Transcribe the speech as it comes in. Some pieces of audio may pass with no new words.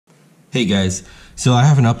Hey guys, so I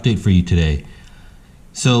have an update for you today.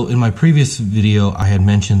 So in my previous video I had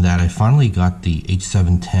mentioned that I finally got the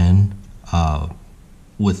H710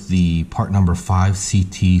 with the part number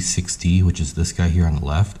 5CT6D, which is this guy here on the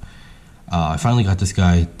left. I finally got this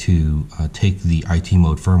guy to take the IT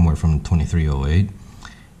mode firmware from the 2308.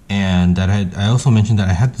 And that I also mentioned that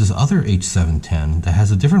I had this other H710 that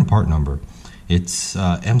has a different part number. It's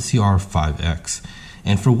MCR5X.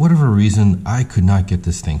 And for whatever reason, I could not get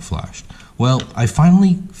this thing flashed. Well, I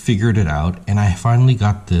finally figured it out, and I finally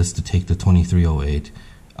got this to take the 2308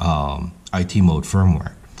 IT mode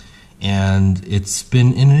firmware. And it's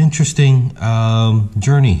been an interesting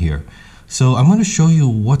journey here. So I'm going to show you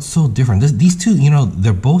what's so different. These two,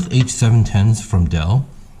 they're both H710s from Dell.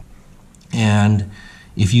 And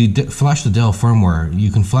if you flash the Dell firmware,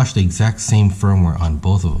 you can flash the exact same firmware on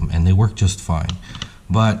both of them, and they work just fine.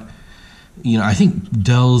 But I think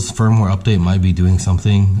Dell's firmware update might be doing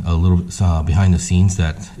something a little behind the scenes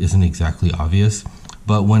that isn't exactly obvious.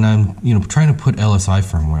 But when I'm, trying to put LSI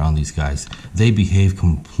firmware on these guys, they behave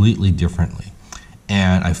completely differently.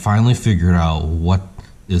 And I finally figured out what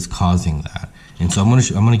is causing that. And so I'm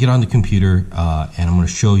gonna get on the computer and I'm gonna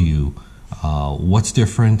show you what's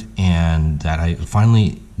different, and that I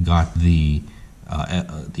finally got the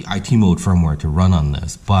IT mode firmware to run on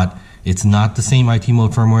this. But it's not the same IT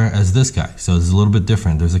mode firmware as this guy, so it's a little bit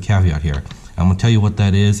different. There's a caveat here. I'm going to tell you what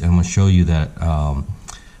that is, and I'm going to show you that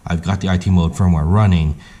I've got the IT mode firmware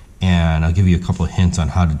running, and I'll give you a couple of hints on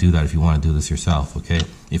how to do that if you want to do this yourself, okay?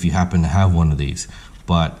 If you happen to have one of these.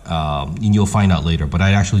 But you'll find out later. But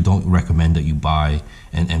I actually don't recommend that you buy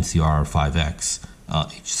an MCR5X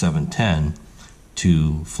H710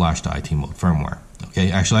 to flash the IT mode firmware. Okay,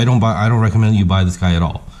 actually I don't recommend you buy this guy at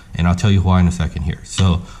all. And I'll tell you why in a second here.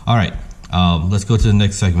 So, all right, let's go to the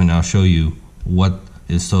next segment and I'll show you what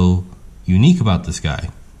is so unique about this guy.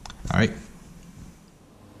 All right.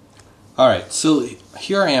 All right, so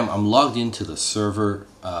here I am. I'm logged into the server.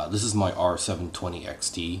 This is my R720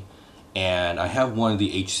 XD, and I have one of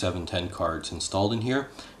the H710 cards installed in here.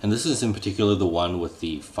 And this is in particular the one with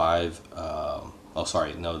the the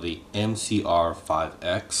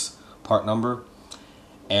MCR5X part number.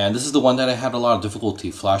 And this is the one that I had a lot of difficulty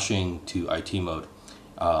flashing to IT mode,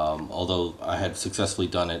 although I had successfully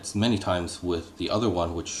done it many times with the other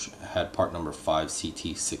one, which had part number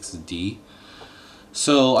 5CT6D.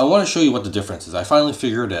 So I want to show you what the difference is. I finally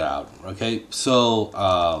figured it out. Okay, so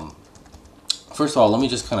first of all, let me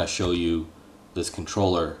just kind of show you this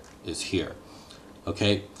controller is here.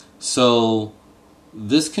 Okay, so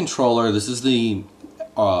this controller, this is the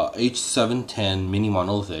H710 mini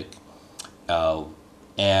monolithic.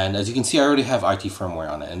 And as you can see, I already have IT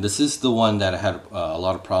firmware on it. And this is the one that I had a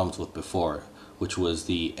lot of problems with before, which was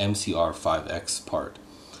the MCR5X part.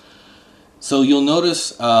 So you'll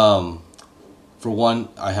notice, for one,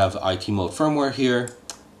 I have IT mode firmware here.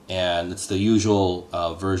 And it's the usual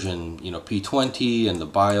version, P20 and the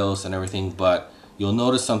BIOS and everything. But you'll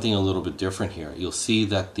notice something a little bit different here. You'll see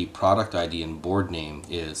that the product ID and board name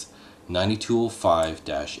is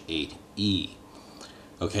 9205-8E.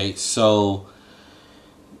 Okay, so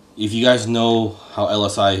if you guys know how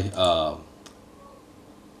LSI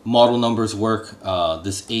model numbers work,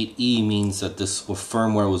 this 8E means that this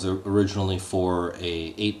firmware was originally for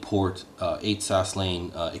a 8-port, 8 SAS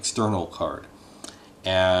lane external card.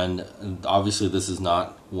 And obviously this is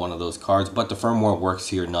not one of those cards, but the firmware works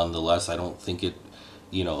here nonetheless. I don't think it,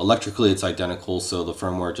 electrically it's identical, so the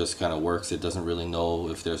firmware just kind of works. It doesn't really know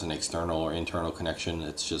if there's an external or internal connection.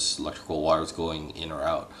 It's just electrical wires going in or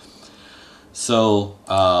out. So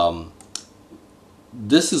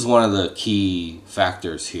this is one of the key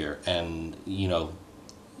factors here, and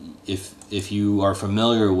if you are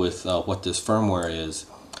familiar with what this firmware is,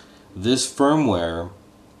 this firmware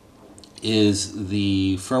is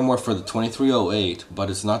the firmware for the 2308, but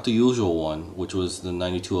it's not the usual one, which was the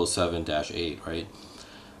 9207-8, right?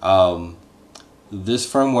 This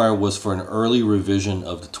firmware was for an early revision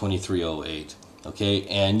of the 2308, okay,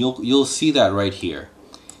 and you'll see that right here.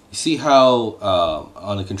 You see how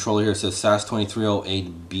on the controller here it says SAS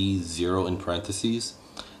 2308B0 in parentheses?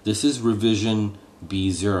 This is revision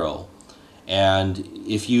B0. And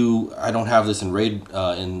if I don't have this in RAID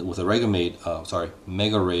with a Mega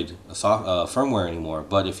RAID firmware anymore,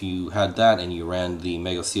 but if you had that and you ran the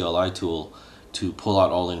Mega CLI tool to pull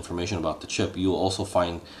out all the information about the chip, you'll also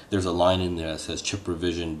find there's a line in there that says chip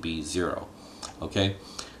revision B0. Okay,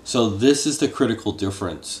 so this is the critical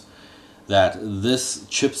difference. That this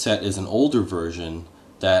chipset is an older version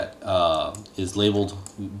that is labeled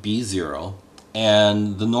B0,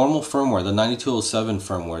 and the normal firmware, the 9207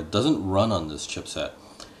 firmware, doesn't run on this chipset.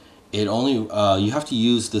 it only you have to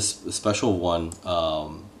use this special one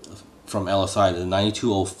from LSI, the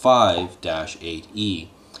 9205-8E.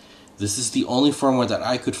 This is the only firmware that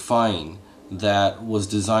I could find that was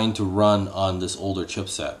designed to run on this older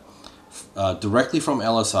chipset. Directly from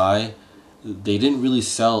LSI, they didn't really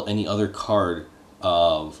sell any other card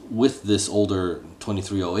with this older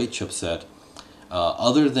 2308 chipset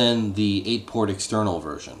other than the 8-port external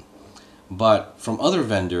version. But from other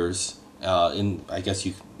vendors, I guess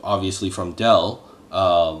you obviously from Dell,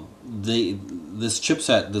 this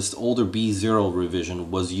chipset, this older B0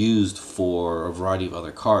 revision, was used for a variety of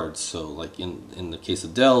other cards. So like in the case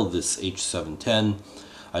of Dell, this H710,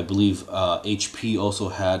 I believe HP also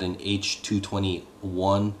had an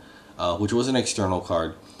H221, which was an external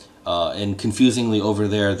card. And confusingly over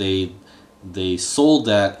there, they sold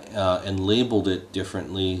that and labeled it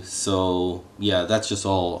differently. So yeah, that's just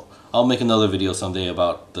all. I'll make another video someday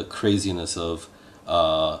about the craziness of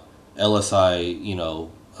LSI,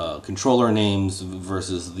 controller names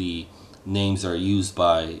versus the names that are used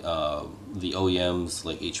by the OEMs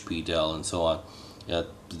like HP, Dell, and so on. Yeah,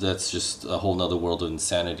 that's just a whole nother world of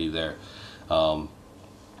insanity there.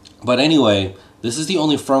 But anyway, this is the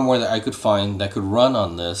only firmware that I could find that could run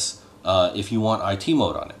on this if you want IT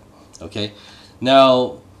mode on it. Okay,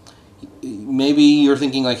 now maybe you're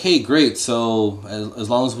thinking like, hey, great, so as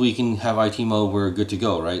long as we can have IT mode, we're good to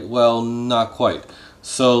go, right? Well, not quite.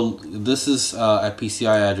 So this is at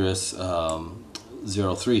PCI address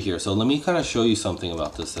 03 here. So let me kind of show you something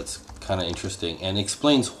about this that's kind of interesting and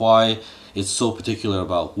explains why it's so particular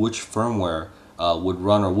about which firmware would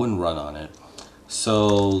run or wouldn't run on it.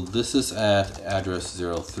 So this is at address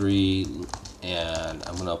 03, and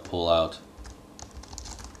I'm going to pull out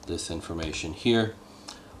this information here.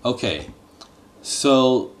 Okay,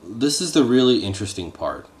 so this is the really interesting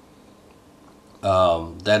part.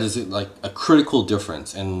 That is like a critical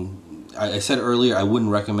difference, and I said earlier I wouldn't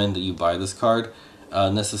recommend that you buy this card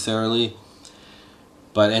necessarily,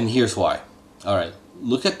 and here's why. Alright,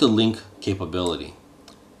 look at the link capability.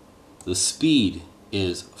 The speed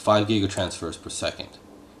is 5 gigatransfers per second,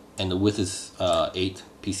 and the width is 8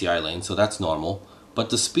 PCI lanes, so that's normal, but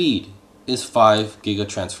the speed is 5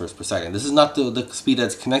 gigatransfers per second. This is not the speed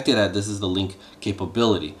that's connected at, this is the link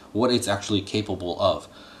capability, what it's actually capable of.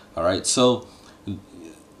 Alright, so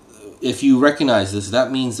if you recognize this,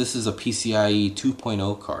 that means this is a PCIe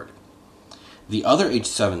 2.0 card. The other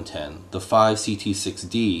H710, the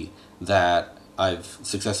 5CT6D that I've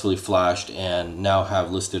successfully flashed and now have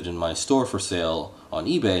listed in my store for sale on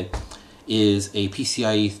eBay, is a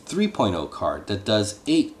PCIe 3.0 card that does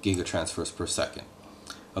 8 gigatransfers per second.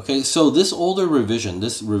 Okay, so this older revision,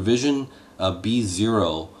 this revision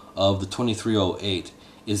B0 of the 2308,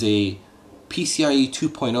 is a PCIe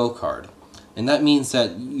 2.0 card. And that means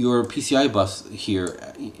that your PCI bus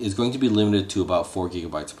here is going to be limited to about 4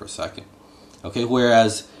 gigabytes per second. Okay,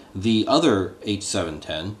 whereas the other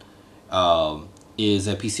H710 is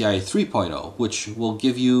a PCI 3.0, which will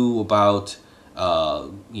give you about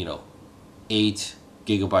 8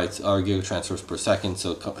 gigabytes or gigatransfers per second.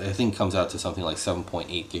 So I think it comes out to something like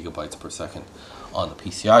 7.8 gigabytes per second on the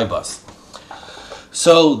PCI bus.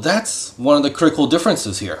 So that's one of the critical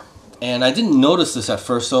differences here. And I didn't notice this at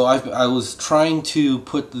first, so I was trying to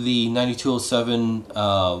put the 9207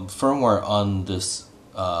 firmware on this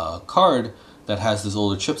card that has this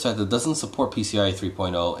older chipset that doesn't support PCIe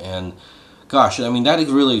 3.0, and gosh, I mean, that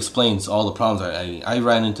really explains all the problems. I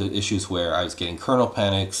ran into issues where I was getting kernel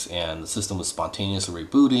panics, and the system was spontaneously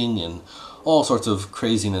rebooting, and all sorts of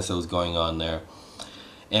craziness that was going on there.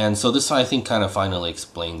 And so this, I think, kind of finally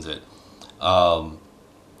explains it.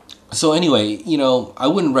 So anyway, I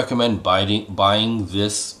wouldn't recommend buying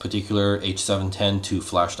this particular H710 to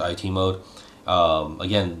flash to IT mode.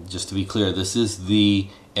 Again, just to be clear, this is the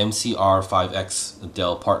MCR5X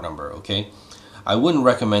Dell part number, okay? I wouldn't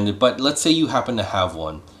recommend it, but let's say you happen to have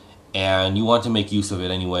one and you want to make use of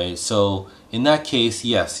it anyway. So in that case,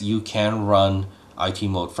 yes, you can run IT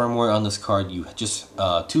mode firmware on this card. You just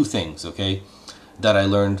two things, okay, that I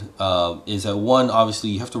learned is that one, obviously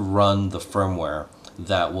you have to run the firmware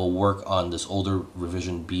that will work on this older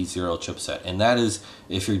revision B0 chipset, and that is,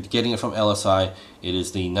 if you're getting it from LSI, it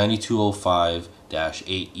is the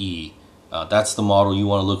 9205-8E. That's the model you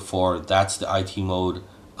want to look for. That's the IT mode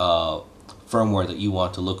firmware that you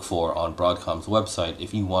want to look for on Broadcom's website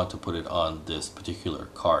if you want to put it on this particular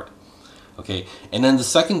card. Okay, and then the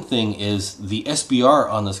second thing is the SBR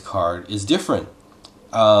on this card is different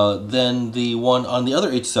than the one on the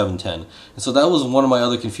other H710. And so that was one of my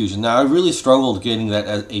other confusions. Now, I really struggled getting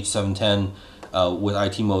that H710 with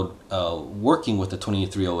IT mode working with the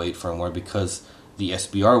 2308 firmware, because the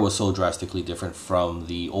SBR was so drastically different from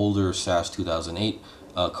the older SAS 2008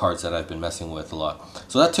 cards that I've been messing with a lot.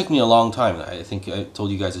 So that took me a long time. I think I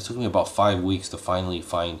told you guys it took me about 5 weeks to finally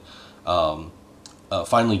finally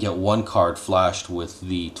get one card flashed with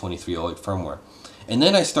the 2308 firmware. And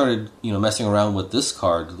then I started, messing around with this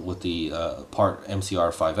card with the part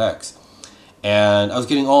MCR5X, and I was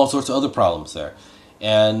getting all sorts of other problems there.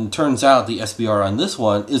 And turns out the SBR on this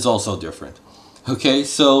one is also different. Okay,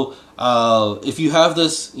 so if you have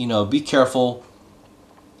this, be careful.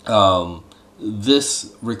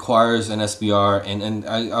 This requires an SBR, and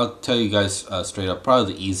I'll tell you guys straight up,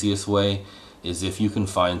 probably the easiest way is if you can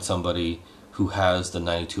find somebody who has the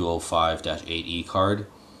 9205-8E card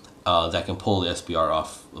that can pull the SBR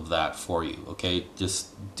off of that for you. Okay,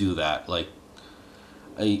 just do that. Like,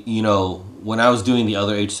 when I was doing the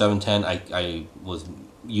other H710, I was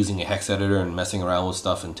using a hex editor and messing around with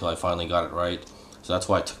stuff until I finally got it right. So that's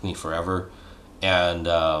why it took me forever. And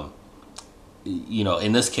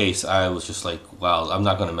in this case, I was just like, wow, I'm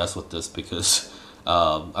not going to mess with this because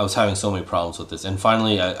I was having so many problems with this. And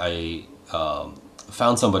finally, I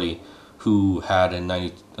found somebody who had a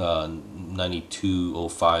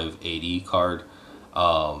 9205-8E card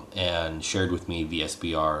and shared with me the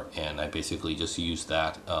SBR, and I basically just used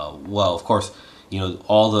that. Well, of course,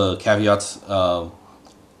 all the caveats,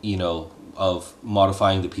 of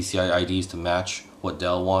modifying the PCI IDs to match what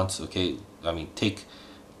Dell wants. Okay, I mean, take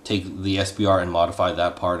the SBR and modify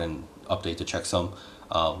that part and update the checksum,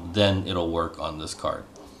 then it'll work on this card.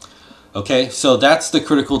 Okay, so that's the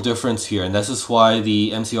critical difference here, and this is why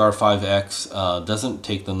the MCR5X doesn't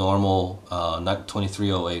take the normal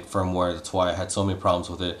 2308 firmware. That's why I had so many problems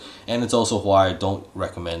with it, and it's also why I don't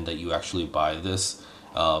recommend that you actually buy this.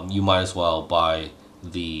 You might as well buy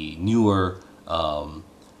the newer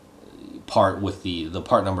part with the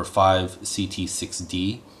part number 5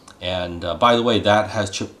 CT6D. And by the way, that has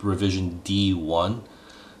chip revision D1,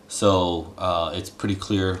 so it's pretty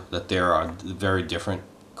clear that there are very different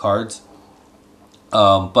cards.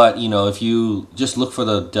 But if you just look for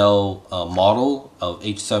the Dell model of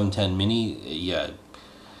H710 Mini, yeah,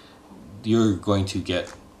 you're going to get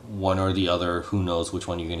one or the other. Who knows which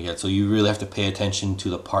one you're going to get? So you really have to pay attention to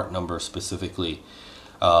the part number specifically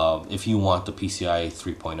if you want the PCI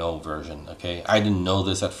 3.0 version. Okay, I didn't know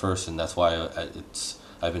this at first, and that's why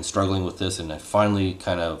I've been struggling with this, and I finally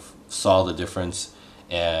kind of saw the difference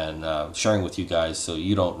and sharing with you guys so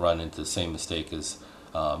you don't run into the same mistake as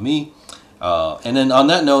me. And then on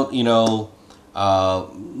that note,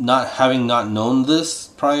 not having known this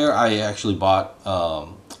prior, I actually bought a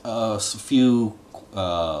few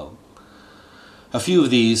of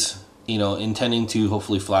these, intending to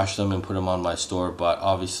hopefully flash them and put them on my store. But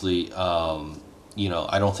obviously,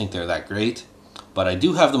 I don't think they're that great. But I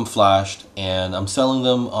do have them flashed, and I'm selling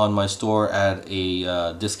them on my store at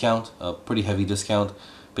a discount, a pretty heavy discount.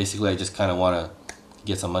 Basically, I just kind of want to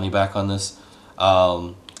get some money back on this.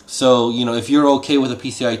 So, if you're okay with a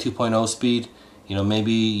PCI 2.0 speed,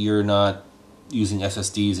 maybe you're not using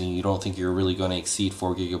SSDs and you don't think you're really going to exceed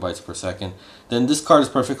 4 gigabytes per second, then this card is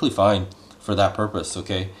perfectly fine for that purpose,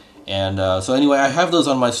 okay? And so anyway, I have those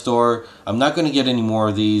on my store. I'm not going to get any more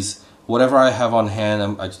of these. Whatever I have on hand,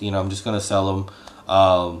 I'm just going to sell them.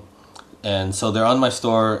 And so they're on my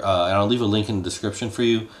store, and I'll leave a link in the description for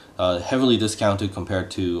you. Heavily discounted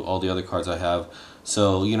compared to all the other cards I have.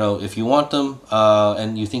 So, if you want them,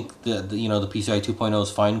 and you think that, the PCI 2.0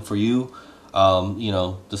 is fine for you,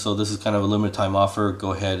 so this is kind of a limited time offer,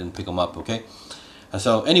 go ahead and pick them up, okay?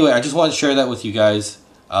 So anyway, I just wanted to share that with you guys,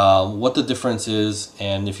 what the difference is,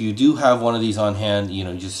 and if you do have one of these on hand,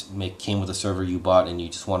 just came with a server you bought and you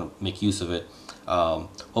just want to make use of it.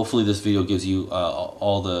 Hopefully this video gives you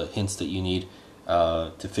all the hints that you need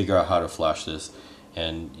to figure out how to flash this,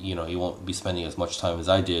 and you won't be spending as much time as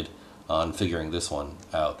I did on figuring this one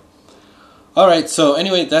out. Alright, so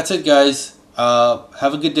anyway, that's it, guys.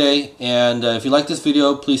 Have a good day, and if you like this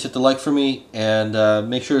video, please hit the like for me, and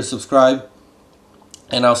make sure to subscribe,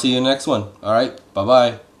 and I'll see you in the next one. Alright,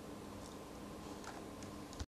 bye-bye.